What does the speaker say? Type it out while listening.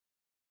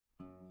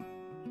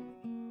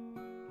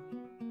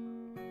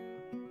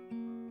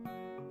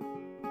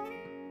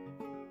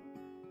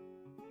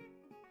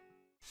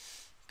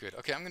Good.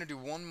 Okay, I'm going to do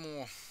one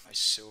more nice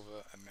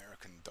silver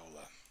American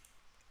dollar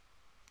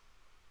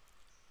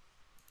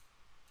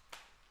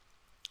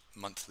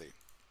monthly.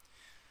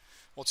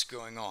 What's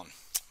going on?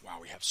 Wow,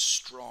 we have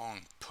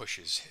strong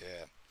pushes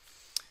here.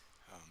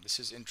 This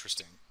is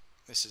interesting.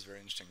 This is very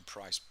interesting.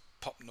 Price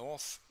pop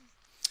north.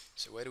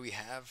 So where do we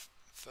have?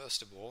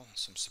 First of all,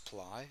 some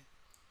supply.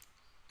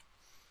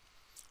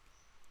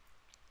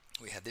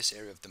 We had this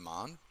area of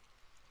demand,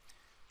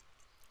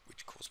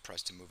 which caused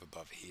price to move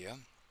above here.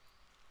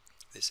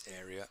 This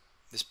area,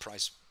 this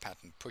price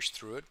pattern pushed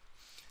through it.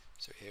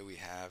 So here we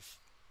have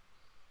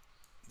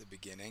the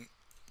beginning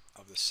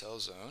of the sell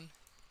zone,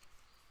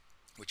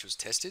 which was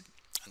tested.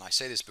 And I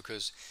say this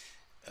because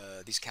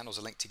these candles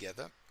are linked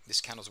together.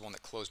 This candle is the one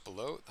that closed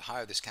below. The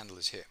higher this candle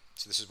is here.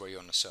 So this is where you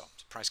want to sell.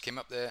 So price came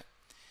up there,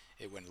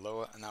 it went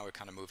lower, and now we're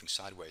kind of moving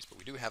sideways. But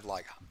we do have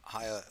like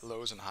higher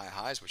lows and higher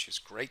highs, which is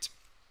great.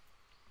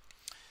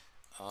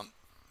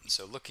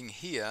 So looking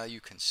here, you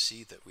can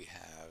see that we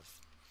have,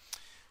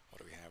 what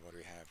do we have? What do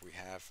we have? We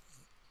have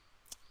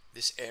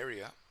this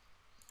area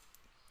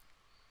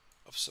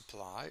of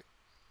supply,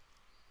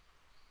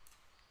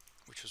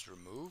 which was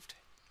removed.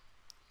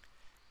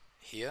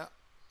 Here,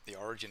 the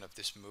origin of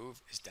this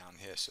move is down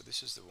here. So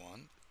this is the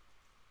one.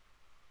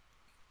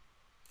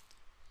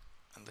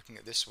 And looking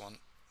at this one,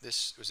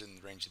 this was in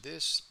the range of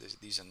this.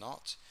 These are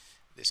not.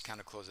 This kind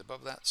of closed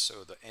above that.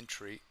 So the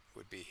entry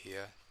would be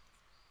here,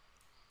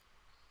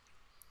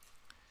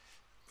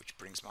 which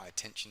brings my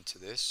attention to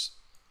this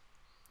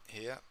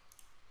here.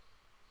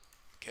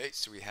 Okay,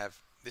 so we have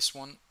this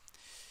one.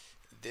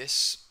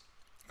 This,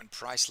 when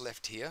price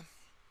left here,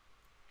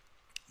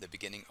 the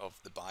beginning of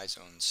the buy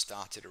zone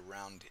started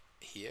around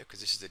here, because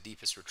this is the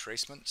deepest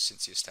retracement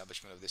since the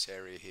establishment of this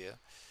area here.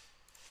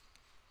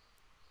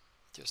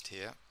 Just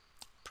here,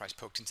 price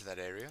poked into that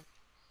area,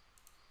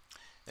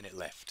 then it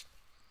left.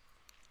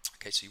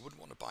 Okay, so you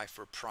wouldn't want to buy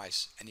for a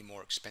price any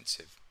more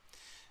expensive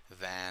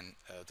than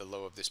the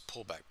low of this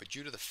pullback, but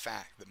due to the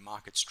fact that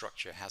market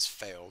structure has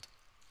failed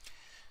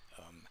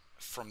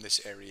from this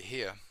area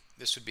here,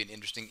 this would be an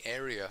interesting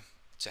area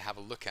to have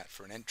a look at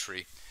for an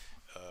entry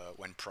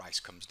when price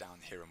comes down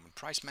here. And when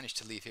price managed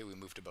to leave here, we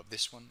moved above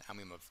this one and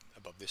we moved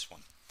above this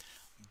one.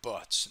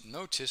 But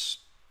notice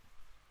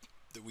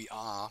that we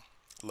are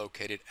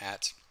located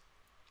at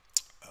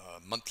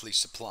monthly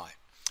supply,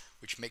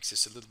 which makes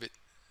this a little bit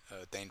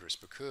dangerous,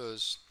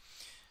 because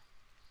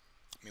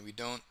I mean, we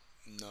don't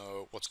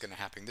know what's going to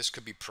happen. This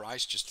could be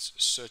price just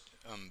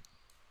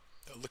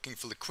looking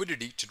for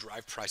liquidity to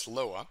drive price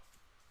lower,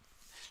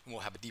 and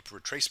we'll have a deeper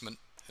retracement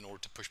in order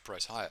to push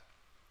price higher.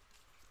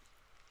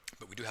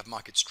 But we do have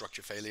market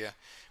structure failure.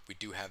 We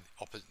do have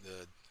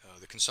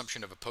the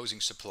consumption of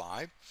opposing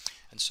supply,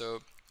 and so I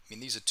mean,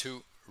 these are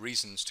two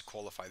reasons to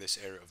qualify this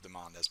area of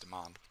demand as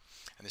demand,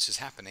 and this is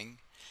happening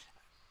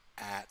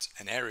at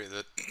an area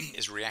that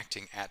is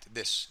reacting at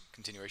this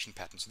continuation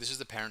pattern. So this is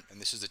the parent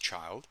and this is the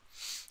child.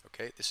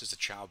 Okay, this is the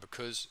child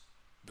because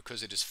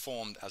it is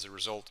formed as a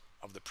result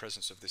of the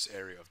presence of this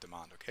area of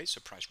demand. Okay,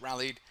 so price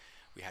rallied,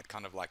 we had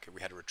kind of like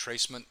we had a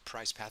retracement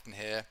price pattern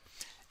here,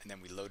 and then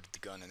we loaded the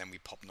gun and then we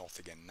popped north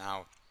again.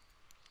 Now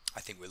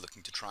I think we're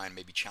looking to try and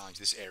maybe challenge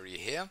this area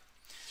here,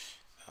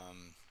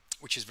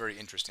 which is very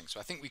interesting. So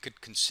I think we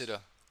could consider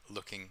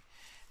looking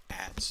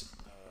at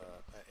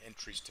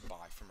entries to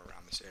buy from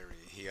around this area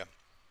here,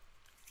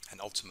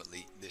 and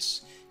ultimately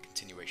this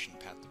continuation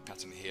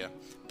pattern here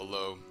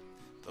below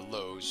the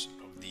lows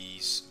of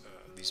this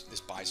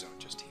buy zone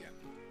just here.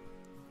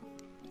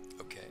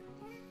 Okay,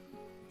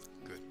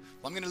 good.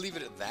 Well, I'm going to leave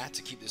it at that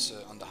to keep this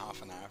under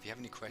half an hour. If you have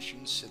any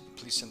questions,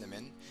 please send them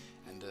in,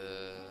 and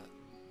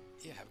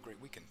yeah, have a great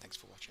weekend. Thanks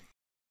for watching.